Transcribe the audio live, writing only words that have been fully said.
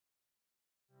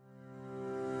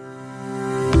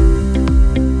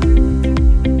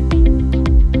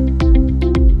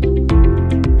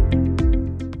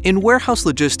In warehouse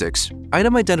logistics,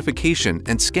 item identification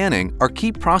and scanning are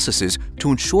key processes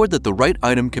to ensure that the right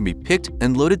item can be picked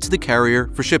and loaded to the carrier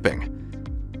for shipping.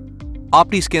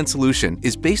 Optiscan solution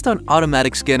is based on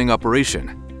automatic scanning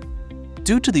operation.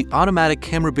 Due to the automatic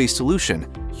camera-based solution,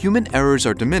 human errors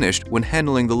are diminished when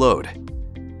handling the load.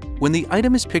 When the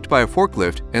item is picked by a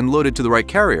forklift and loaded to the right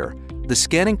carrier, the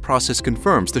scanning process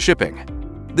confirms the shipping.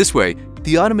 This way,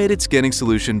 the automated scanning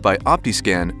solution by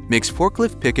Optiscan makes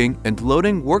forklift picking and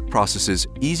loading work processes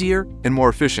easier and more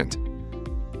efficient.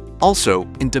 Also,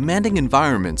 in demanding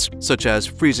environments such as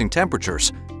freezing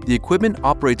temperatures, the equipment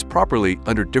operates properly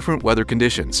under different weather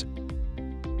conditions.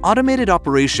 Automated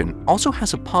operation also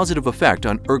has a positive effect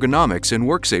on ergonomics and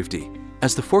work safety,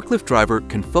 as the forklift driver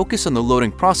can focus on the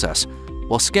loading process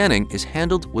while scanning is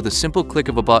handled with a simple click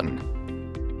of a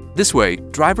button. This way,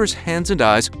 drivers' hands and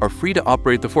eyes are free to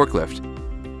operate the forklift.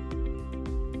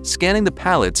 Scanning the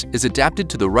pallets is adapted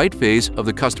to the right phase of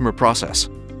the customer process.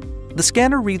 The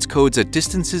scanner reads codes at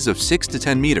distances of 6 to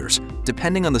 10 meters,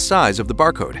 depending on the size of the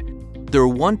barcode. There are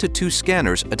 1 to 2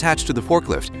 scanners attached to the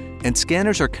forklift, and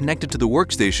scanners are connected to the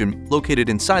workstation located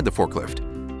inside the forklift.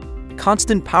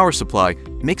 Constant power supply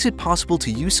makes it possible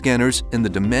to use scanners in the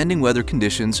demanding weather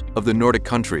conditions of the Nordic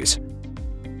countries.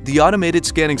 The automated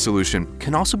scanning solution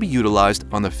can also be utilized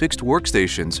on the fixed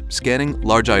workstations scanning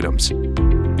large items.